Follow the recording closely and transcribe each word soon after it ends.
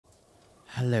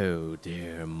Hello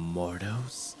there,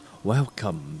 mortals.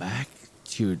 Welcome back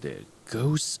to the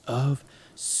Ghost of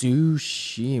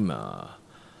Tsushima.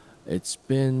 It's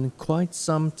been quite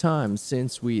some time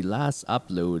since we last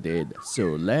uploaded, so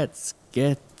let's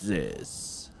get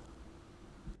this.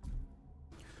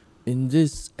 In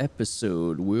this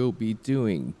episode, we'll be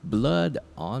doing Blood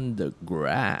on the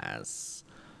Grass.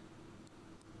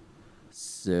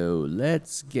 So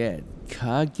let's get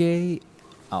Kage,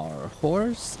 our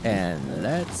horse, and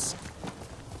let's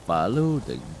follow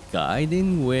the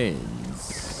guiding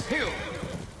winds.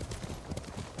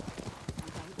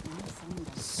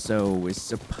 So we're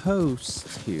supposed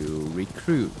to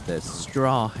recruit the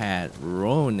Straw Hat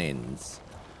Ronins.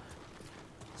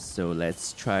 So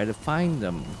let's try to find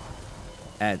them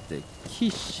at the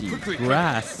Kishi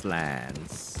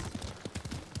grasslands.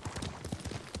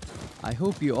 I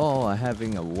hope you all are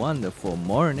having a wonderful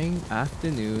morning,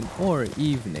 afternoon, or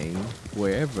evening,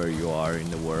 wherever you are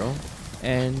in the world.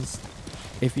 And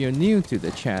if you're new to the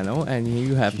channel and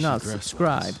you have not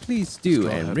subscribed, please do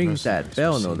and ring that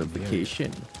bell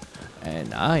notification.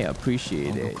 And I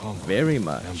appreciate it very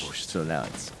much. So now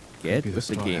let's get with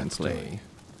the gameplay.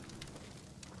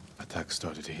 Attack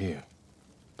started here,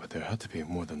 but there had to be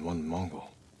more than one Mongol.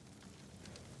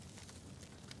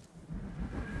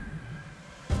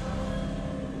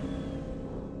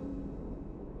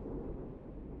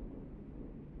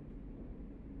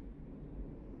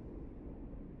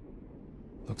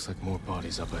 Looks like more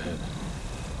bodies up ahead.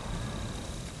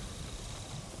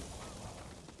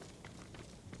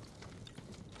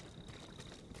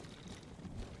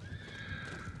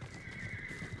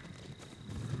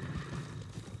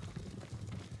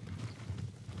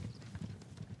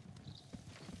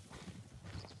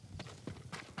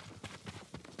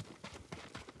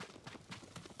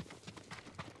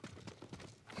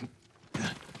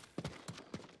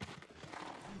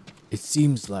 It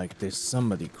seems like there's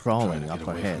somebody crawling up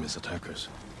ahead. His attackers.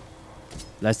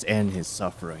 Let's end his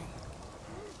suffering.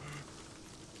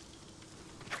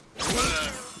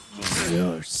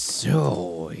 Your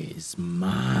soul is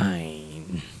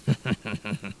mine.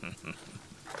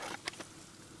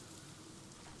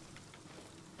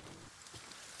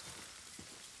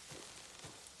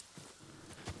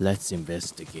 Let's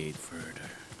investigate further.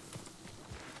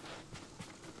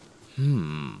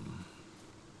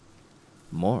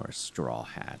 More straw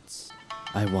hats.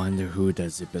 I wonder who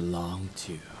does it belong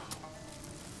to?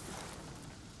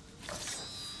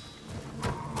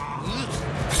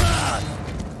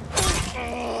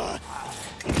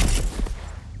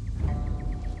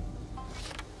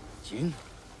 Jin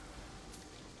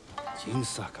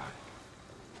Sakai.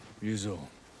 Ryuzo.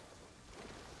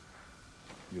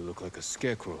 You look like a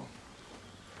scarecrow.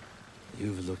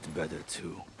 You've looked better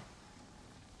too.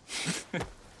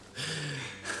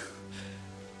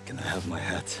 Can I have my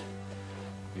hat?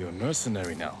 You're a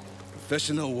mercenary now.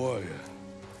 Professional warrior.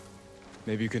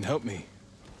 Maybe you can help me.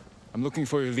 I'm looking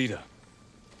for your leader.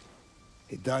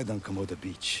 He died on Komoda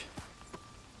Beach.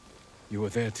 You were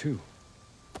there too.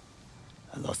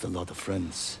 I lost a lot of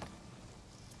friends.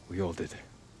 We all did.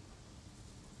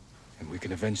 And we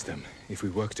can avenge them if we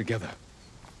work together.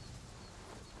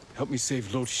 Help me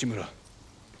save Lord Shimura.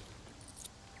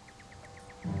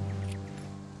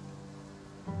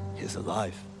 He's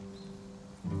alive.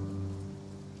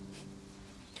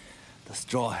 The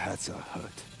Straw Hats are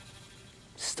hurt.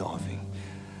 Starving.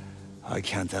 I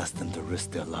can't ask them to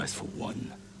risk their lives for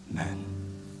one man.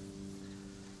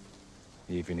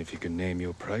 Even if you can name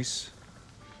your price?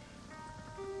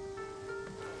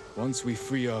 Once we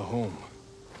free our home,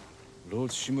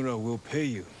 Lord Shimura will pay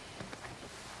you.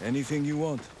 Anything you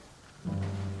want.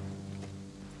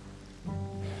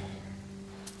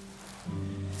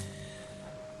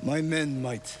 My men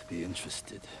might be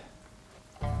interested.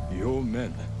 Your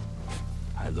men?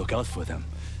 I look out for them.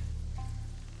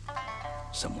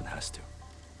 Someone has to.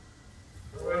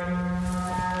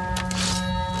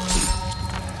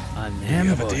 An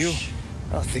have a deal? ambush.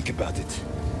 I'll think about it.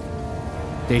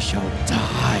 They shall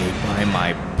die by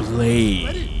my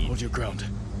blade. Hold your ground.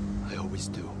 I always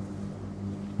do.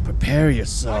 Prepare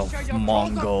yourself,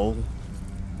 Mongol.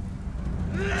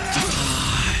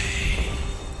 Die.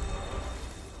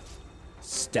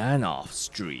 Standoff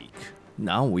streak.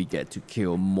 Now we get to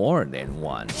kill more than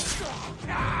one.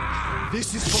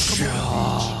 This is for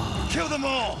Komoda Beach. Kill them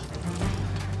all!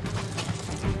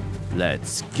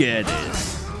 Let's get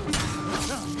it.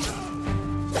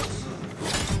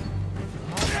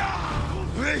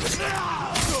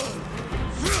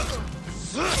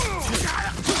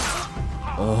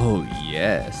 Oh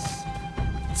yes.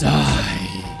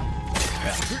 Die.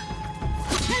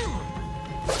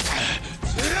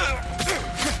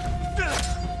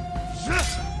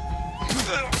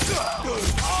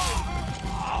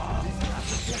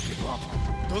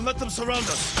 Don't let them surround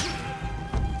us.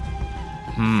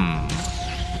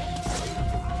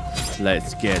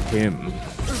 Let's get him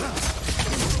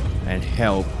and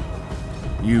help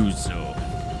Yuzo.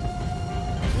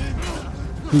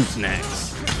 Who's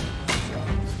next?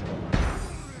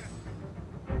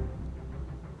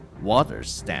 Water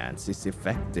stance is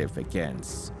effective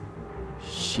against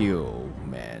shield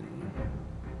men.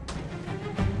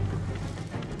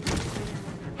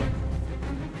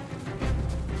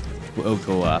 We'll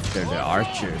go after the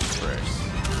archers first.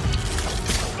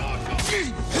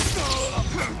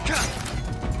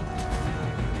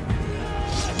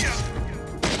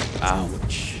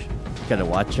 Ouch. Gotta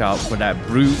watch out for that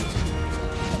brute.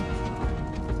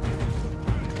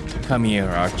 Come here,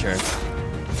 archer.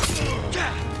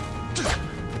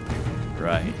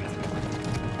 Right.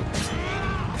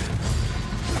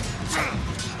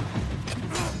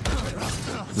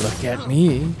 Look at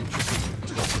me.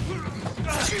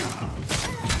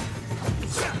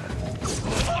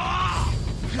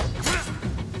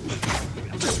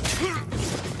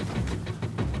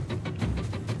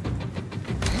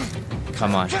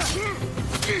 Come on.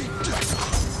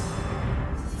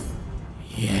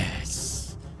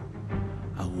 Yes.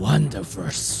 A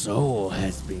wonderful soul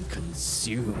has been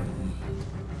consumed.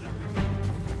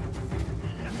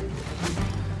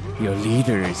 Your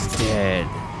leader is dead.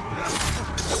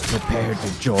 Prepare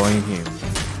to join him.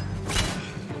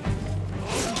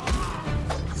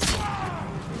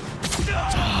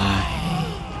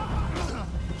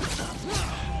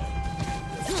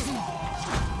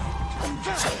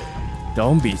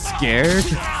 Don't be scared.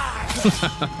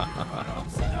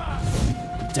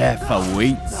 Death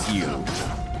awaits you.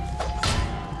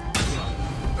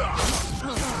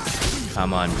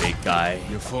 Come on, big guy.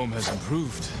 Your form has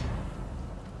improved.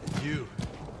 You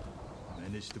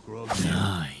managed to grow.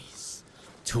 Nice.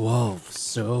 12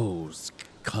 souls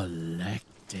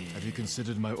collected. Have you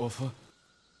considered my offer?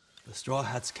 The Straw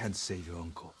Hats can't save your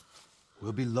uncle.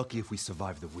 We'll be lucky if we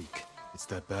survive the week. It's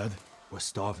that bad? We're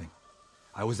starving.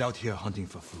 I was out here hunting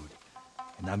for food,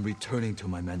 and I'm returning to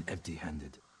my men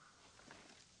empty-handed.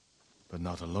 But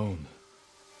not alone.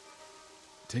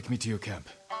 Take me to your camp.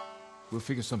 We'll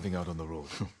figure something out on the road.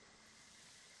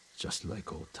 Just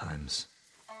like old times.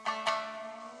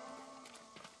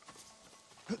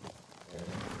 Doing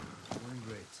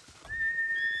great.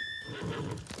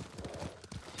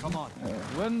 Come on.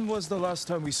 When was the last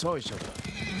time we saw each other?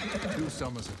 2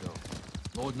 summers ago.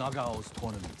 Lord Nagao's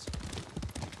tournament.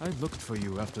 I looked for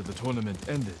you after the tournament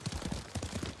ended.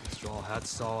 Straw Hats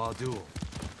saw our duel.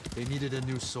 They needed a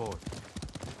new sword.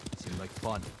 Seemed like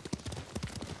fun.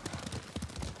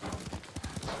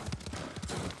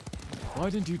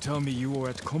 Why didn't you tell me you were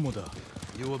at Komoda?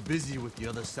 You were busy with the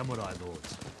other samurai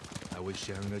lords. I was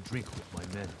sharing a drink with my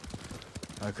men.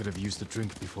 I could have used a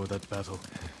drink before that battle.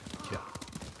 Yeah,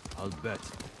 I'll bet.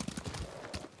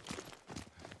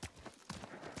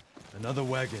 Another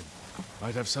wagon.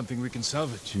 Might have something we can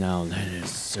salvage. Now let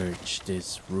us search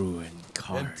this ruined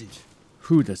cart. Empty.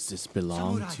 Who does this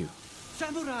belong to?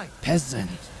 Samurai! Peasant.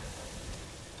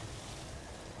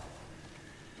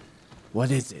 What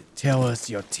is it? Tell us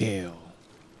your tale.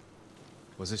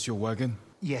 Was this your wagon?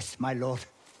 Yes, my lord.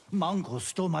 Mongols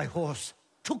stole my horse,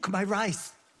 took my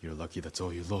rice. You're lucky that's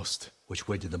all you lost. Which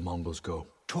way did the Mongols go?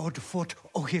 Toward Fort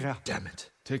Ohira. Damn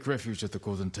it. Take refuge at the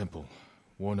Golden Temple.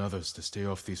 Warn others to stay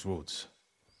off these roads.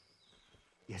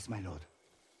 Yes, my lord.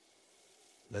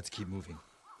 Let's keep moving.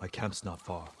 My camp's not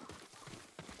far.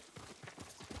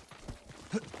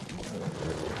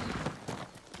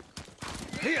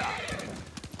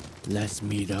 Let's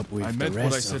meet up I with the meant what I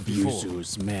rest said of before.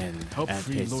 Yuzu's men Help at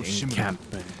free his Lord Shimura,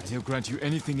 encampment. and he'll grant you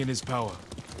anything in his power.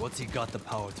 What's he got the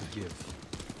power to give?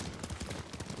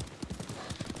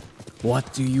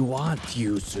 What do you want,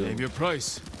 Yuzu? Name your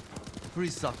price. Free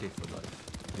sake for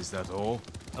life. Is that all?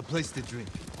 A place to drink.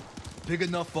 Big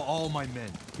enough for all my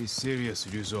men. Be serious,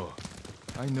 Ryuzo.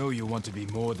 I know you want to be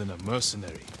more than a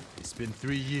mercenary. It's been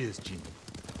 3 years, Jin.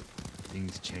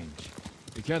 Things change.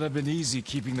 It can't have been easy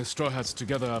keeping the Straw Hats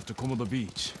together after Komoda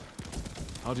Beach.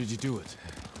 How did you do it?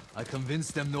 I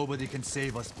convinced them nobody can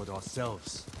save us but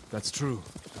ourselves. That's true.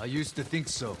 I used to think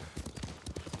so.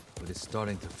 But it's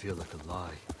starting to feel like a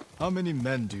lie. How many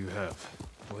men do you have?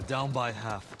 We're down by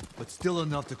half, but still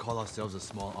enough to call ourselves a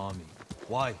small army.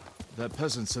 Why? That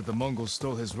peasant said the Mongols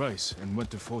stole his rice and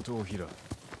went to Fort Ohira.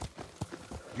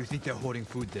 You think they're hoarding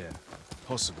food there?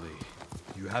 Possibly.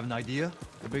 You have an idea?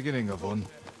 The beginning of one.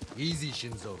 Easy,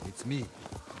 Shinzo. It's me.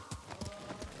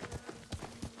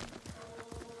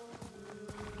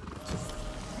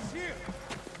 He's here!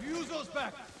 Ryuzo's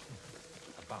back!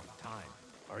 About time.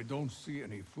 I don't see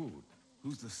any food.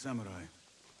 Who's the samurai?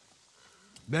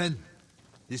 Men,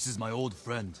 this is my old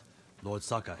friend, Lord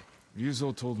Sakai.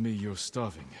 Ryuzo told me you're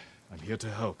starving. I'm here to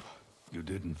help. You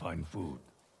didn't find food.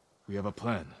 We have a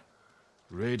plan.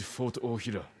 Raid Fort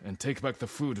Ohira and take back the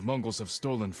food Mongols have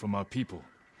stolen from our people.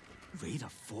 Raid a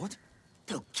fort?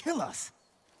 They'll kill us!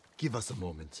 Give us a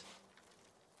moment.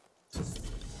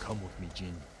 Come with me,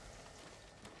 Jin.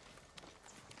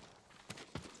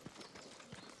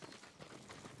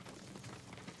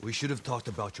 We should have talked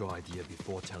about your idea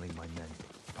before telling my men.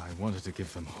 I wanted to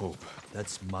give them hope.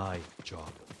 That's my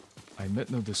job. I meant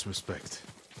no disrespect.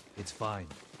 It's fine.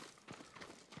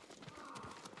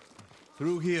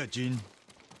 Through here, Jin.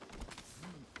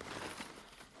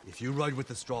 If you ride with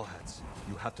the Straw Hats,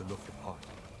 you have to look the part.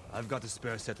 I've got a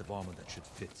spare set of armor that should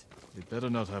fit. They better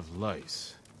not have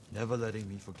lice. Never letting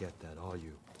me forget that, are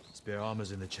you? Spare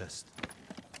armor's in the chest.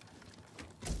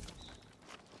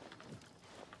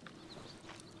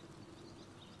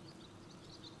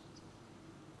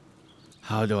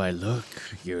 How do I look,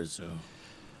 Yuzo?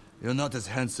 You're not as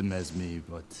handsome as me,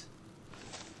 but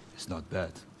it's not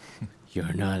bad.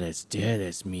 You're not as dead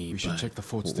as me, We should but check the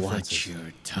fort's watch defenses. your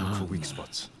Look tongue. for weak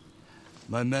spots.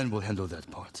 My men will handle that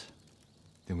part.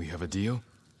 Then we have a deal?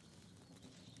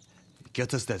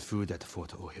 Get us that food at Fort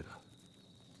Ohira,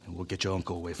 and we'll get your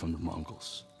uncle away from the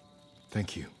Mongols.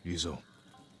 Thank you, Ryuzo.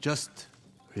 Just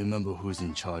remember who's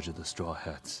in charge of the Straw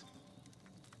Hats.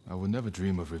 I would never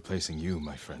dream of replacing you,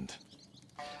 my friend.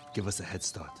 Give us a head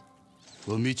start.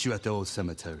 We'll meet you at the old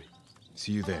cemetery.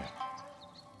 See you there.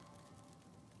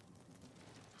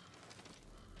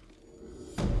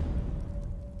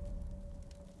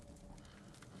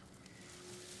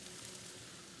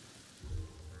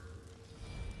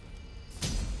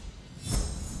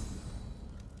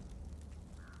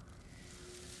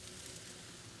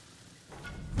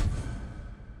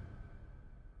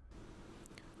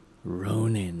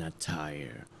 Ronin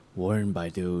attire, worn by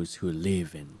those who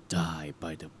live and die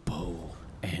by the bow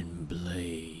and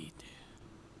blade.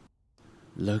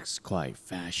 Looks quite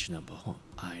fashionable.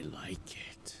 I like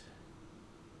it.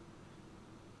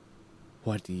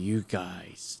 What do you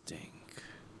guys think?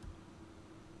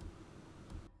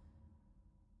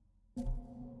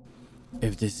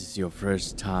 If this is your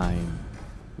first time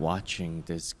watching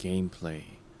this gameplay,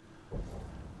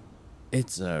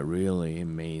 it's a really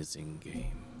amazing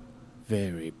game.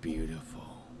 Very beautiful.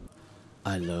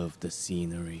 I love the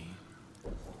scenery.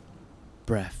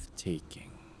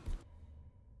 Breathtaking.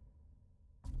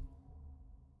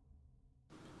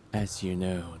 As you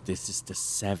know, this is the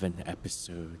 7th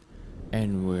episode,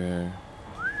 and we're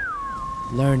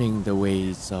learning the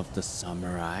ways of the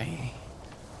samurai.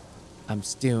 I'm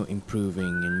still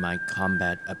improving in my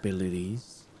combat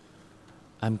abilities.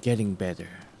 I'm getting better.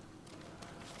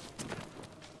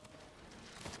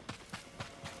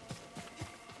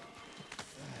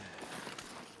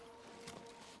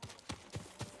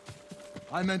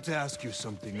 I meant to ask you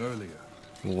something earlier.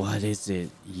 What is it,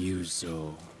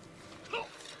 Yuzo?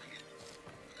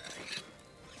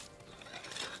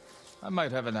 I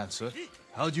might have an answer.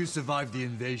 How'd you survive the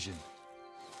invasion?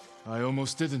 I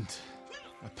almost didn't.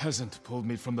 A peasant pulled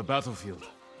me from the battlefield.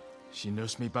 She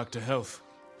nursed me back to health.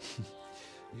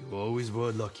 You always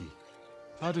were lucky.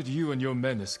 How did you and your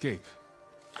men escape?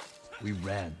 We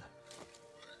ran.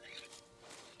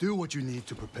 Do what you need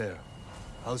to prepare.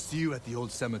 I'll see you at the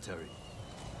old cemetery.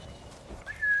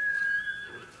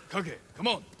 Kage, come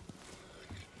on!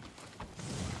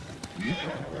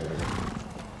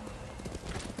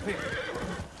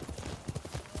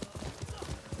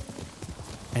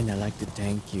 And I'd like to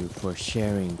thank you for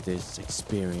sharing this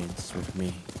experience with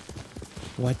me.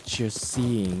 What you're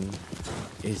seeing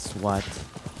is what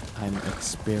I'm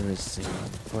experiencing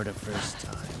for the first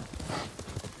time.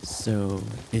 So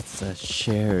it's a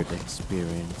shared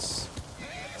experience,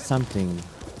 something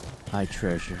I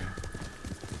treasure.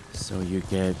 So you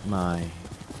get my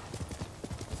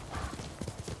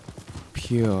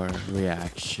pure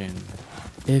reaction,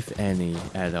 if any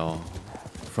at all,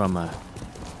 from a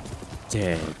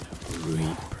dead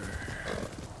reaper.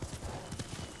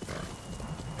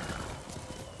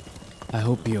 I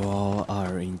hope you all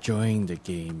are enjoying the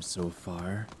game so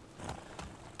far.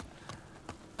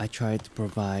 I try to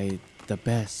provide the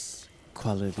best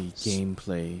quality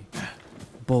gameplay,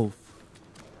 both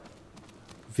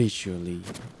visually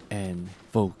and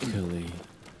vocally.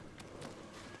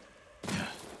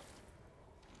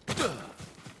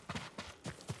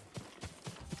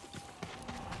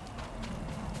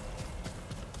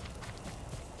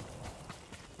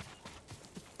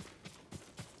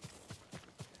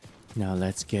 Now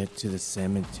let's get to the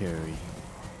cemetery.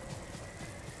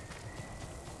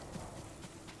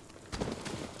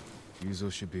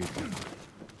 Yuzo should be...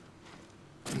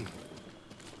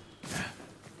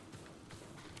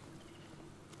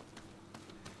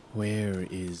 Where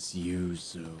is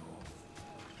Yuzu?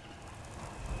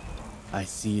 I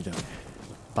see them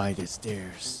by the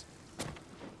stairs.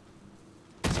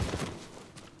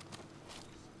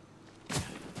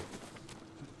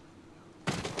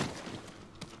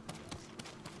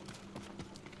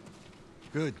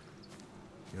 Good.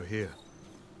 You're here.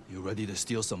 You ready to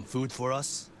steal some food for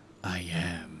us? I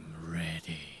am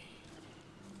ready.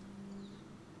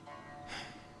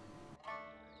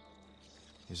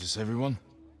 Is this everyone?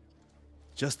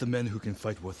 Just the men who can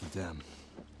fight worth a damn.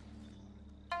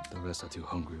 The rest are too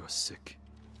hungry or sick.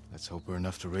 Let's hope we're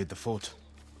enough to raid the fort.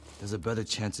 There's a better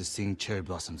chance of seeing cherry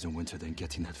blossoms in winter than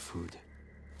getting that food.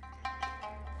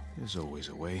 There's always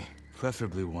a way.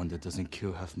 Preferably one that doesn't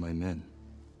kill half my men.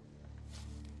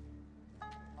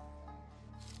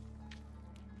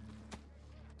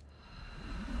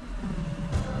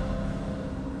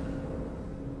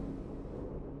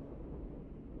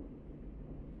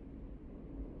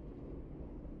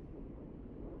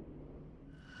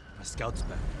 My scout's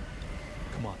back.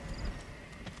 Come on.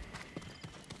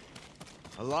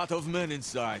 A lot of men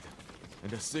inside,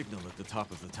 and a signal at the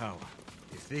top of the tower.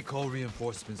 If they call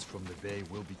reinforcements from the bay,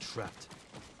 we'll be trapped.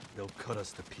 They'll cut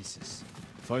us to pieces.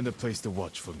 Find a place to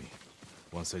watch for me.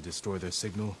 Once they destroy their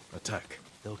signal, attack.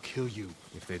 They'll kill you.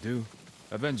 If they do,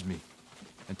 avenge me.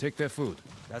 And take their food.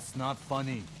 That's not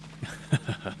funny.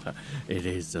 It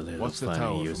is a little Watch the funny,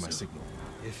 tower Yuzu. for my signal.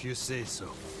 If you say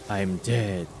so. I'm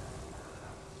dead.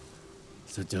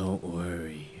 So don't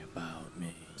worry about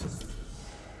me.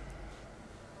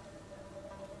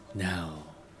 Now,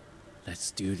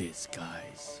 let's do this,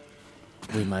 guys.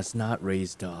 We must not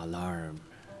raise the alarm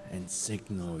and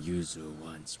signal Yuzu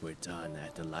once we're done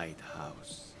at the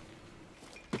lighthouse.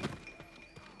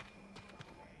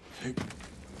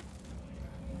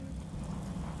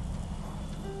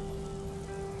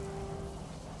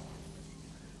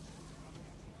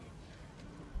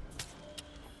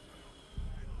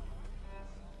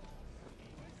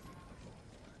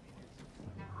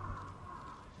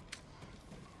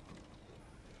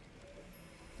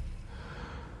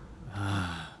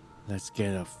 Let's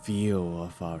get a feel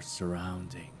of our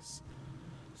surroundings.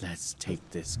 Let's take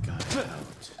this guy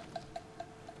out.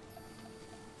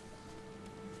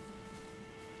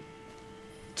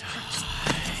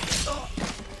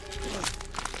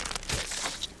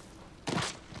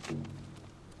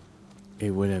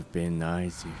 It would have been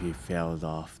nice if he fell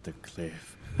off the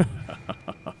cliff.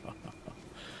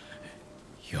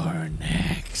 You're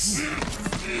next.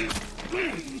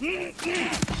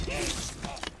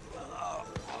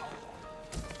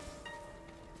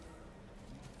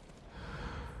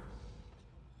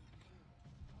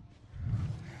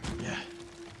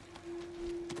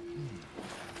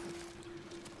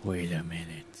 Wait a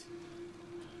minute.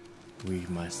 We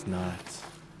must not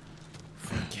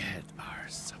forget our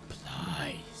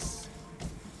supplies.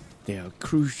 They are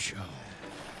crucial.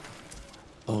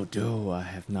 Although I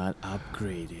have not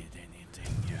upgraded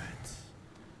anything yet.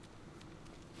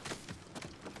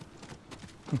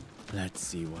 Let's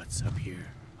see what's up here.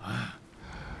 Ah,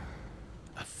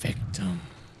 a victim.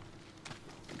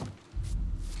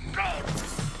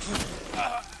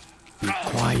 Be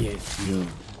quiet, you.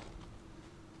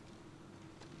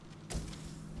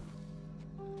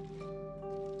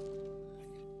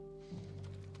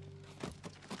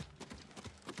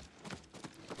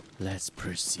 Let's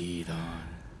proceed on.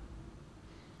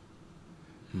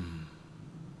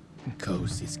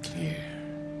 Coast is clear.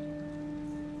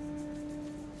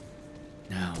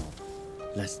 Now,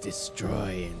 let's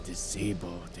destroy and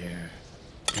disable their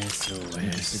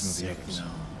SOS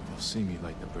signal. They'll see me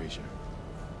light the brazier.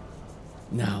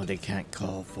 Now they can't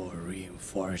call for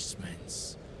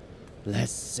reinforcements.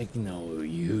 Let's signal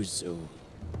Yuzu.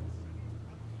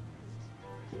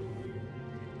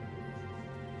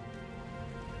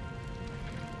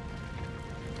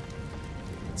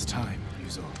 It's time,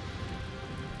 Yuzo.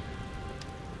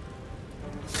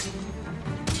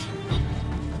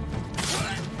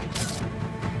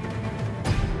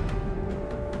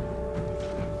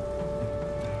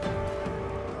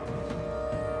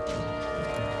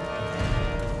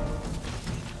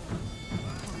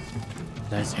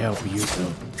 Let's help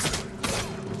Yuzu.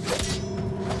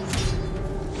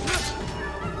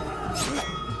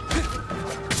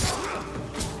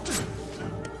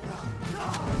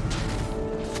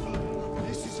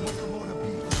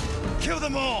 Kill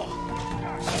them all!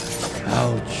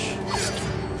 Ouch.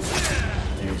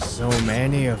 There's so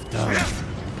many of them.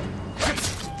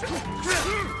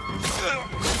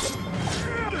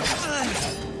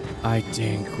 I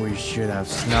think we should have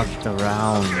snuck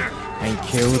around and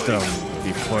killed them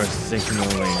before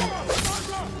signaling.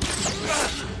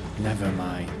 Never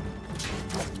mind.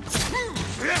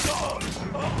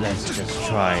 Let's just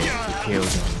try to kill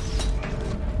them.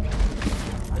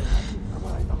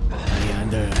 I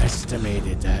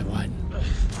underestimated that one.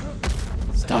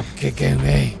 Stop kicking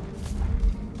me.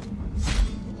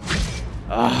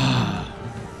 Ah.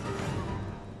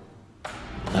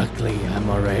 Luckily, I'm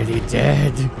already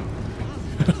dead.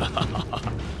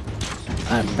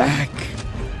 I'm back.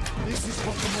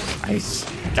 I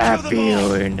stab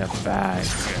you in the back.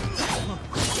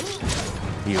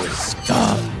 You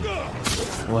scum.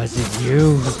 Was it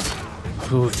you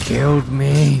who killed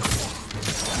me?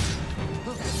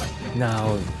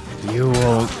 Now you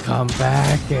won't come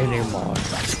back anymore.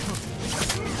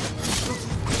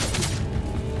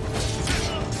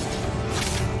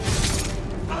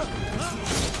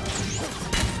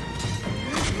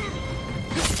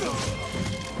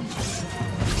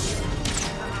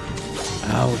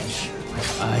 Ouch.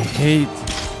 I hate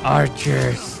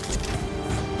archers.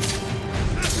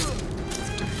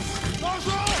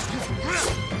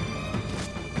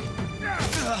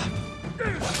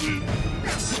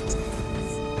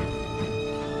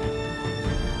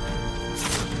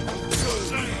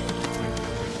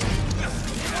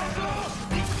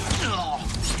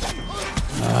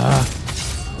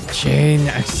 Chain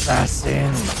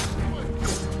assassin.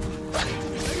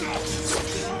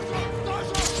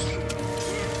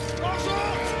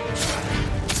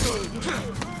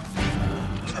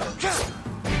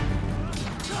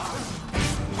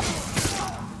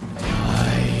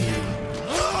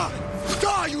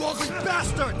 Die, you ugly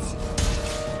bastards!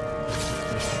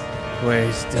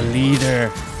 Where's the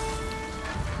leader?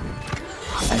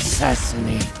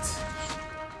 Assassinate.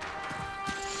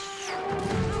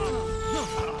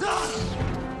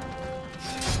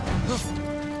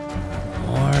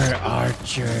 More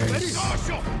archers.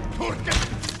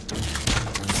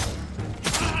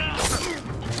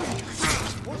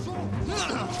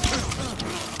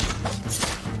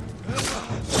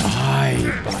 Die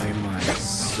by my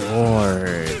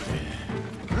sword.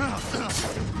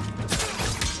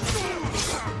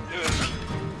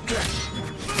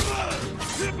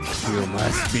 You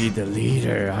must be the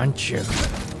leader, aren't you? No.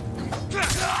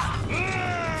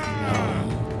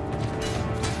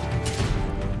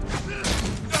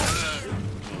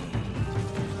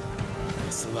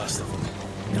 That's the last of them.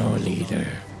 No leader.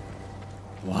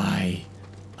 Why?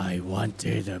 I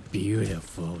wanted a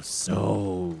beautiful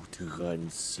soul to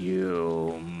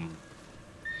consume.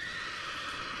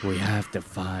 We have to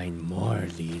find more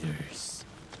leaders.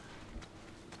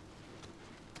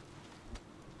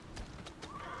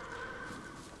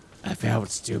 I felt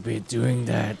stupid doing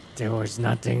that. There was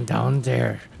nothing down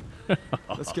there.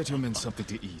 Let's get your men something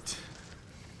to eat.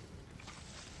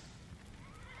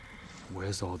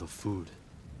 Where's all the food?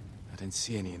 I didn't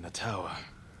see any in the tower.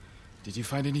 Did you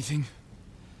find anything?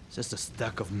 Just a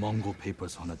stack of Mongol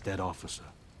papers on a dead officer.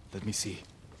 Let me see.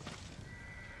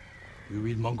 You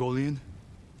read Mongolian?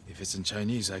 If it's in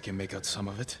Chinese, I can make out some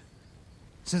of it.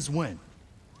 Since when?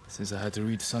 Since I had to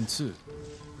read Sun Tzu.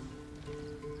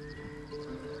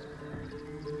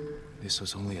 This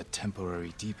was only a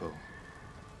temporary depot.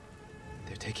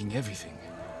 They're taking everything.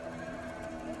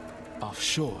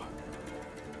 Offshore.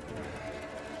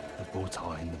 The boats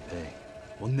are in the bay.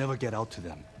 We'll never get out to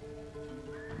them.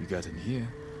 You got in here.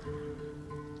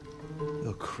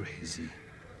 You're crazy.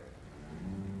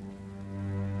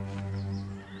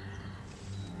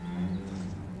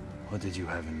 What did you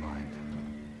have in mind?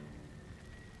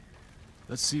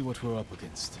 Let's see what we're up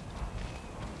against.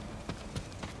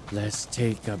 Let's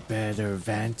take a better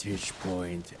vantage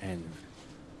point and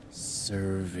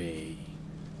survey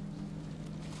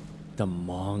the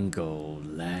Mongol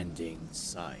landing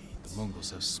site. The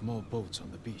Mongols have small boats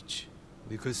on the beach.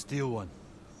 We could steal one,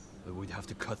 but we'd have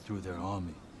to cut through their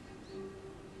army.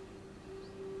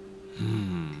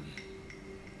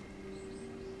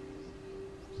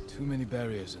 Too many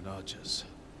barriers and archers.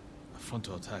 A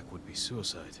frontal attack would be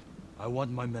suicide. I want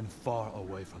my men far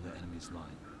away from the enemy's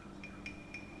line.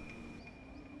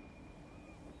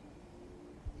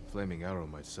 Flaming arrow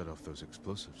might set off those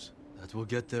explosives. That will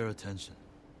get their attention.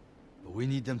 But we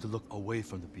need them to look away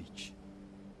from the beach.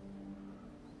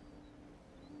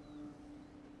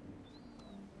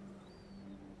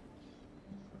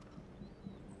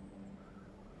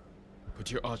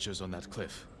 Put your archers on that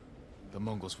cliff. The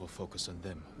Mongols will focus on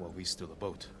them while we steal a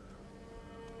boat.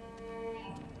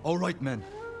 All right, men.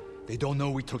 They don't know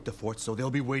we took the fort, so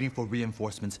they'll be waiting for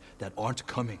reinforcements that aren't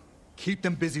coming. Keep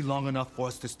them busy long enough for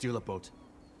us to steal a boat.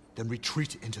 Then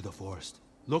retreat into the forest.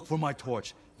 Look for my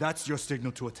torch. That's your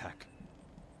signal to attack.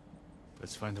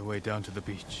 Let's find a way down to the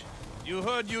beach. You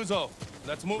heard Yuzo.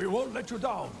 Let's move. We won't let you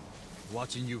down.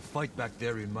 Watching you fight back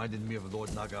there reminded me of Lord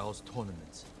Nagao's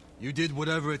tournaments. You did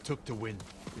whatever it took to win.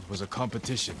 It was a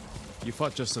competition. You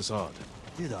fought just as hard.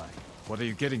 Did I? What are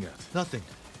you getting at? Nothing.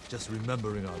 Just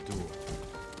remembering our duel.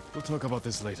 We'll talk about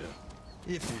this later.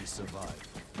 If we survive.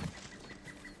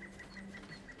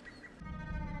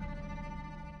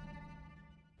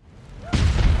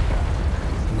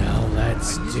 Now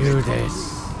let's do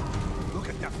this. Look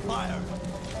at the fire.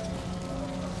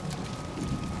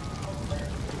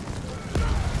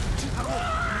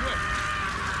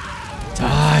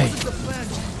 Die! The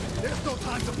flange! There's no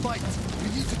time to fight! We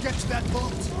need to get to that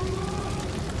boat!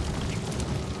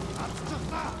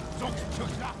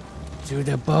 To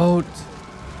the boat!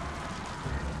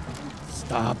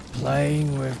 Stop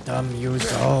playing with them,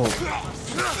 Yuzo!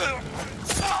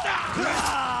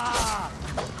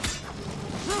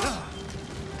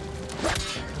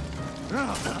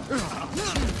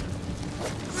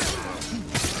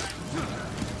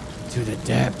 To the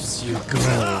depths you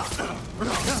go!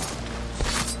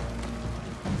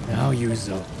 Now,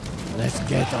 Yuzo, let's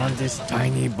get on this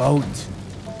tiny boat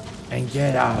and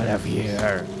get out of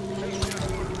here.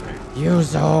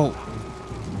 Yuzo!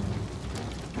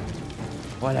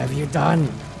 What have you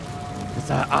done? It's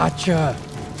an archer!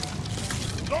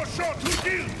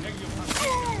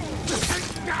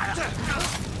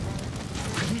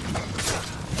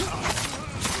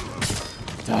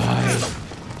 Die!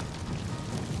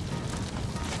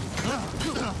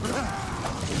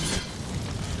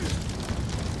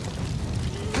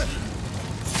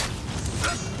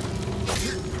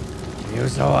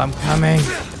 Yuzo, I'm coming!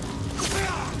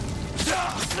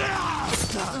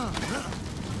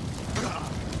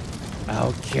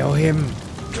 I'll kill him!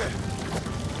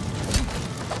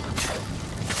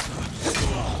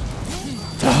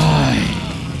 Die!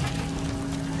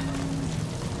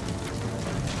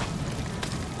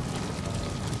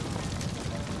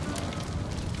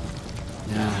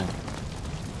 Now,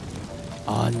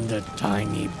 on the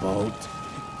tiny boat.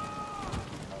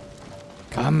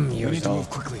 Come, We need to Yuzo. move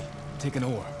quickly. Take an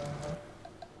oar.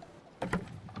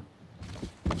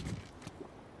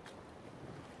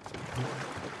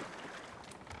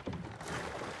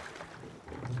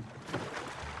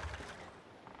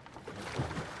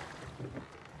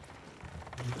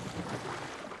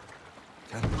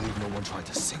 Can't believe no one tried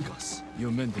to sink us.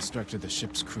 Your men distracted the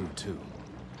ship's crew, too.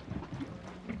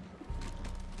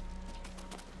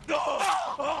 Look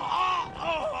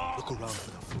around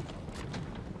for the food.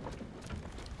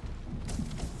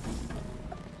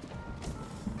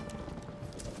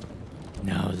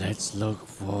 Now let's look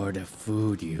for the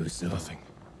food, Yuzo. Nothing.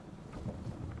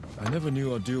 I never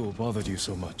knew our duel bothered you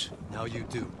so much. Now you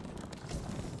do.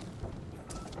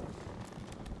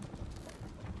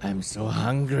 I'm so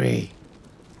hungry.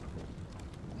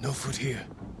 No food here.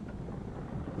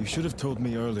 You should have told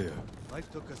me earlier.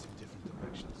 Life took us in different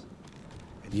directions.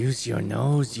 Use your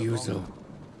nose, Yuzo.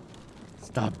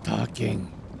 Stop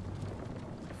talking.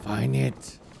 Find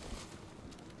it.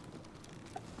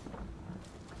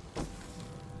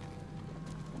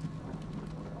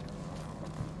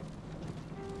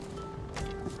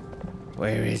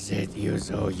 Where is it,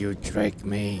 Yuzo? You tricked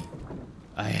me.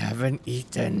 I haven't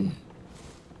eaten.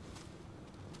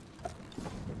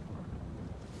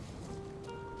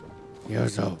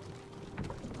 Yuzo.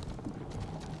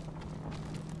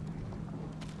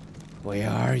 Where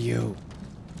are you?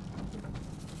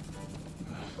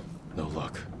 No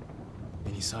luck.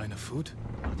 Any sign of food?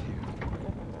 Not here.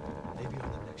 Maybe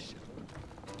on the next ship.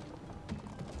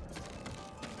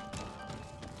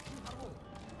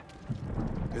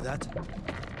 Hear that?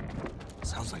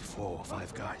 Sounds like 4 or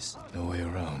 5 guys. No way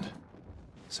around.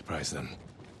 Surprise them.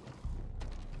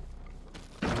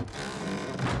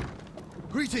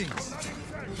 Greetings!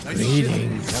 Greetings. We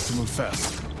have to move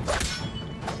fast.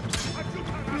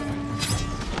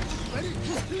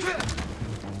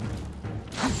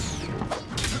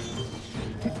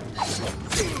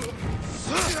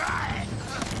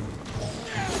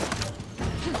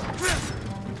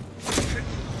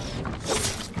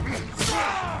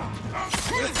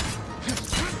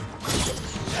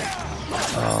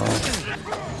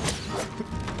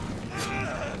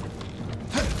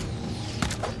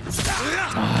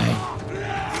 Die.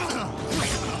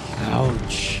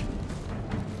 Ouch.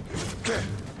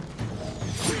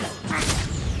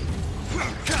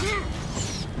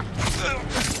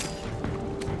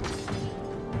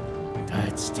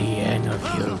 That's the end of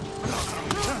you.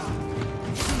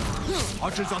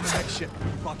 Archers on the next ship.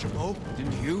 Brought your bow?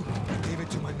 Didn't you? I gave it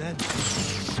to my men.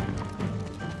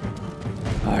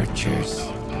 Archers,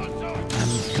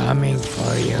 I'm coming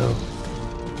for you.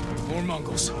 More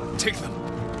Mongols. Take them.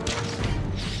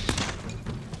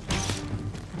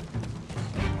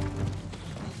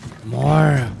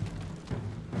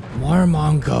 More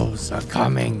Mongols are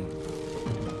coming.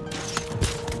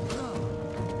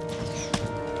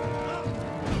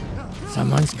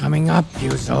 Someone's coming up,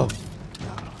 Yuzo.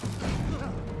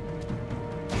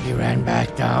 He ran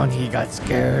back down, he got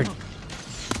scared.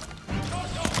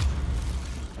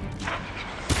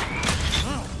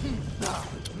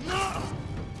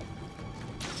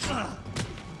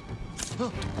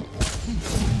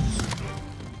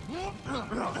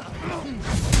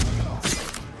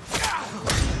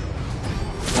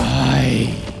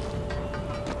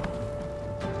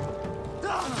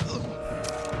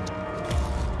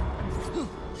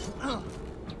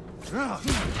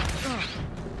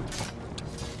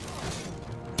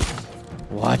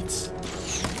 What?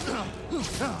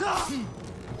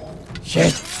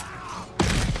 Shit!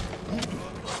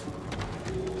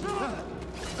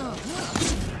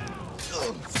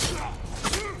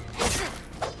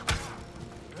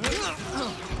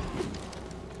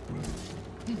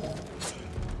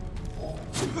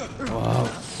 Whoa.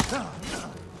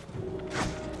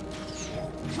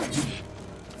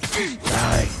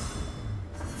 Die.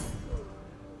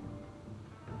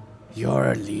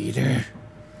 You're a leader.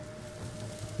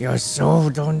 Your soul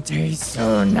don't taste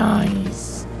so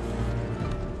nice.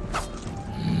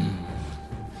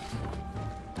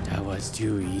 That was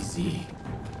too easy.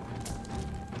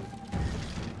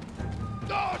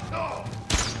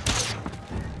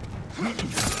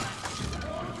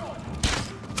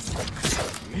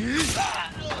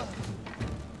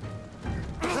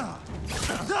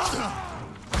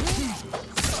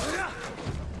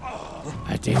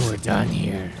 I think we're done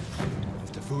here.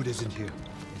 If the food isn't here,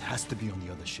 it has to be on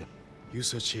the other ship. You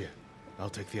search here. I'll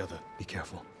take the other. Be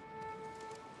careful.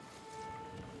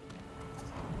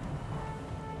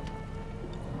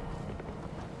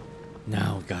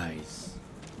 Now, guys,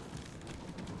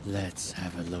 let's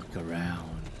have a look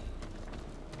around.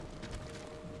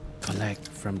 Collect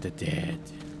from the dead.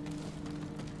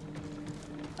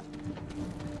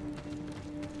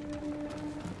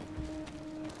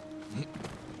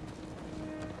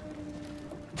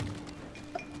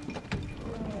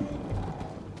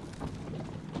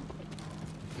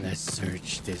 Let's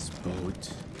search this boat.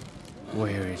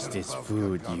 Where is this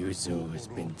food Yuzu has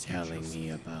been telling me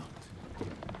about?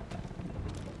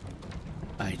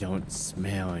 I don't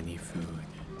smell any food.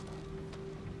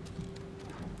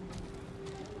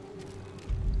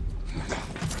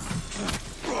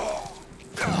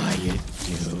 Quiet,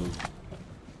 you.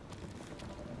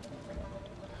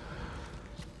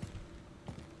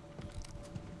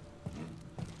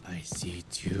 I see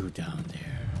two down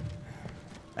there.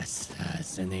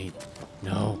 Assassinate.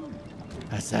 No.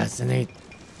 Assassinate.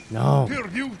 No.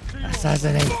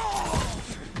 Assassinate.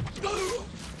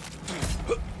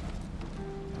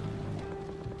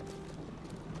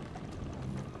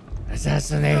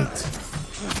 Assassinate.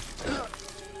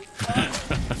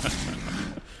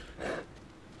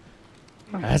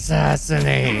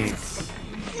 Assassinate.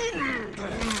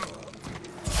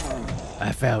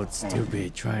 I felt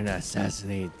stupid trying to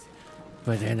assassinate,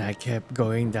 but then I kept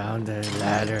going down the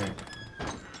ladder.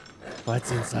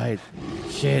 What's inside?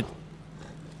 Shit.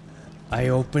 I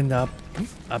opened up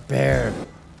a bear.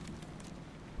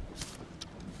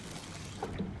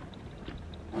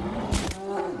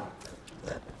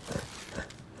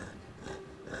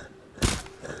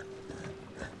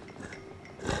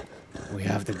 We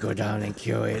have to go down and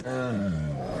kill it.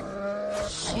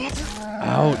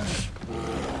 Ouch.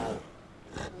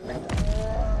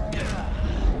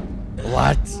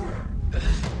 What?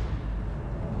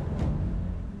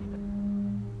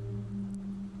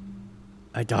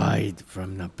 I died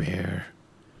from the bear.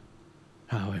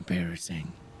 How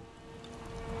embarrassing.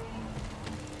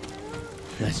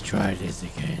 Let's try this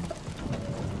again.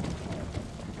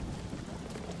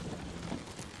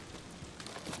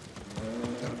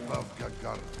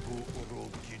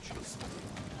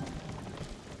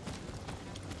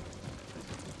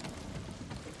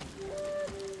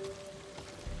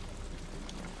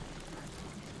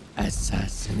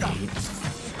 Assassinate.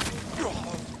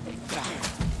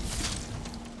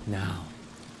 Now,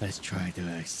 let's try to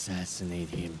assassinate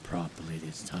him properly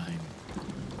this time.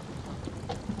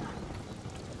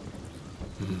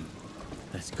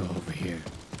 Let's go over here.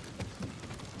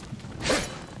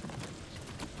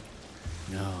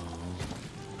 No.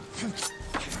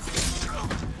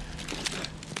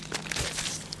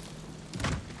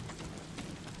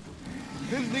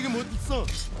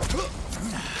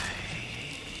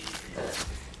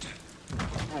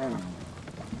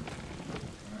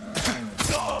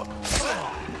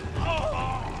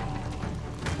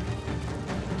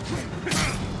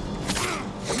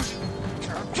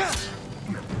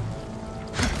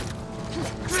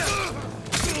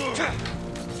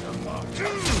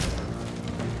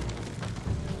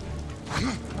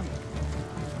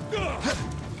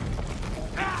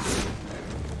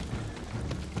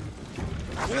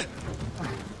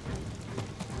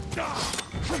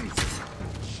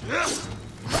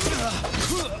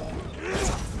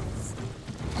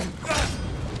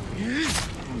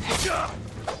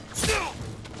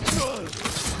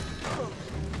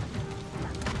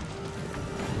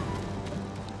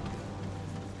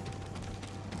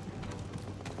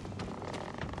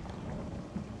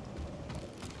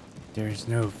 There's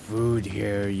no food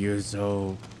here,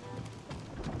 Yuzo.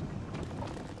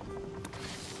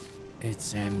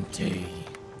 It's empty.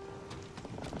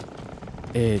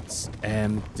 It's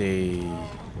empty.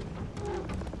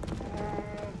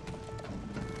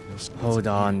 Hold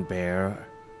on, Bear.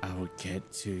 I'll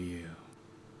get to you.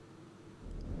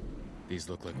 These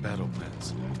look like battle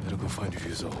plans. Better go find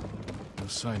Yuzo. No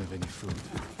sign of any food.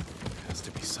 Has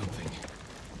to be something.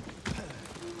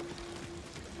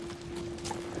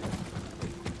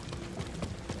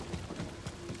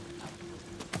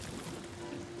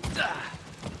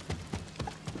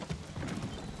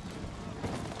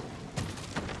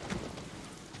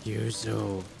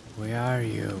 Yuzo, where are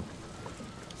you?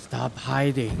 Stop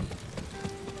hiding.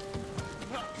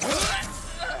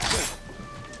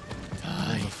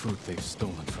 All the food they've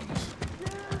stolen from us.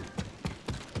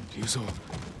 Yuzo.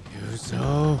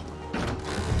 Yuzo.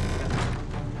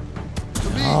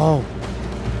 No.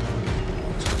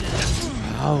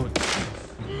 Out.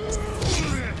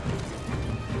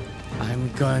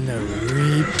 I'm gonna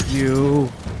reap you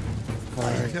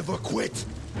for Never quit!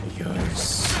 your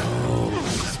soul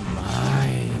is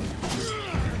mine.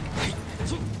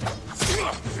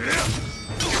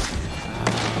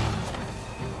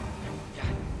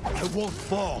 I won't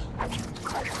fall!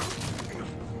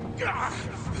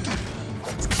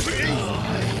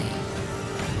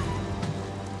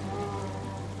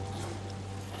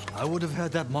 I would have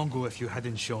had that Mongol if you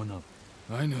hadn't shown up.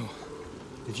 I know.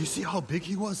 Did you see how big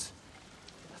he was?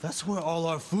 That's where all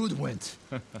our food went.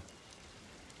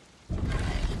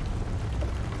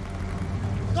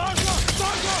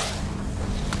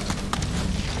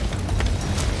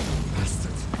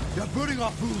 Bastards! They're burning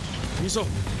our food! Yuzo,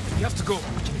 you have to go.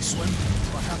 Can you swim?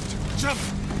 I have to. Jump!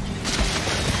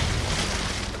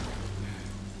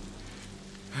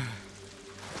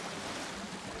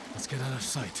 Let's get out of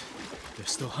sight. They're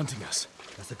still hunting us.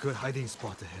 That's a good hiding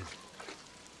spot ahead.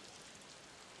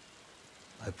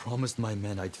 I promised my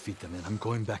men I'd feed them, and I'm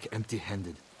going back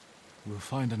empty-handed. We'll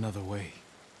find another way.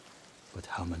 But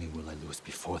how many will I lose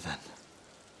before then?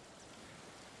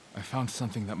 I found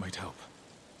something that might help.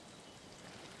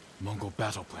 Mongol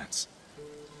battle plans.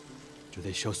 Do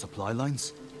they show supply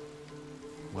lines?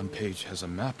 One page has a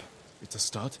map. It's a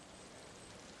start.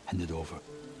 Hand it over.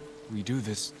 We do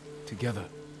this together.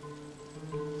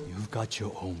 You've got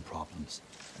your own problems,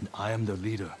 and I am the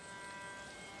leader.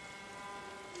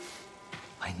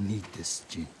 I need this,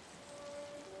 Jin.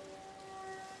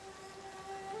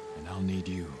 And I'll need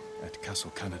you at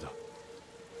Castle Canada.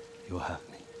 You'll have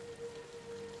me.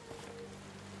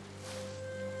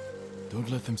 Don't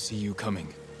let them see you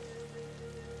coming.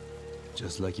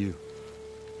 Just like you.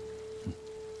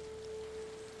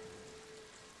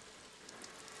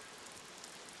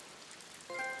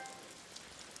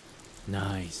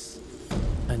 Nice.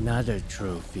 Another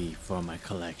trophy for my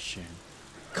collection.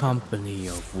 Company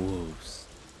of Wolves.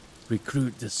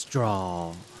 Recruit the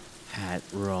Straw Hat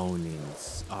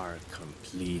Ronins are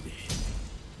completed.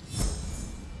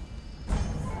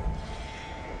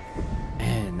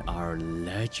 And our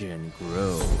legend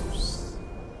grows.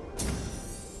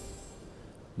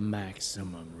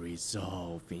 Maximum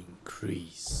resolve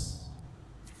increase.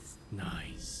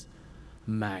 Nice.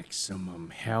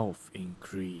 Maximum health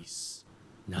increase.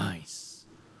 Nice.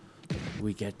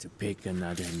 We get to pick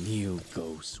another new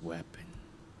ghost weapon.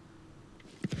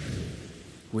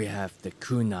 We have the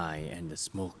kunai and the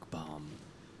smoke bomb.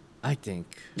 I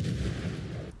think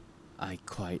I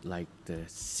quite like the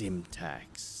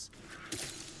Simtax.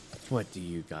 What do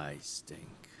you guys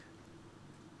think?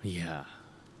 Yeah,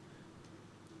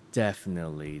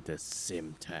 definitely the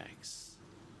Simtax.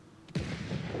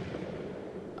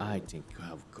 I think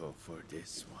I'll go for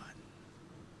this one.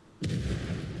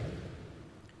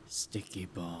 Sticky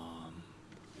bomb.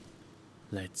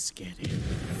 Let's get it.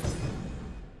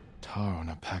 Tar on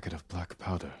a packet of black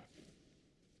powder.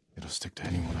 It'll stick to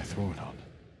anyone I throw it on.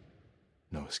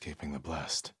 No escaping the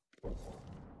blast.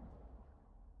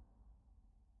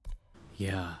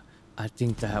 Yeah, I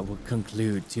think that will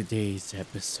conclude today's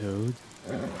episode.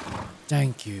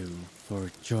 Thank you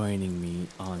for joining me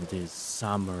on this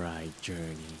samurai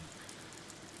journey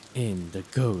in the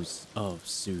Ghost of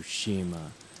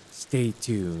Tsushima. Stay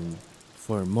tuned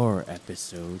for more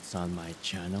episodes on my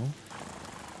channel.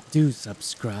 Do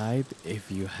subscribe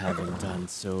if you haven't done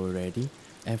so already,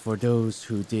 and for those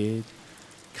who did,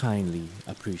 kindly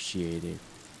appreciate it.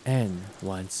 And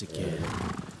once again,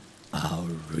 I'll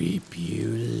reap you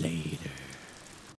later.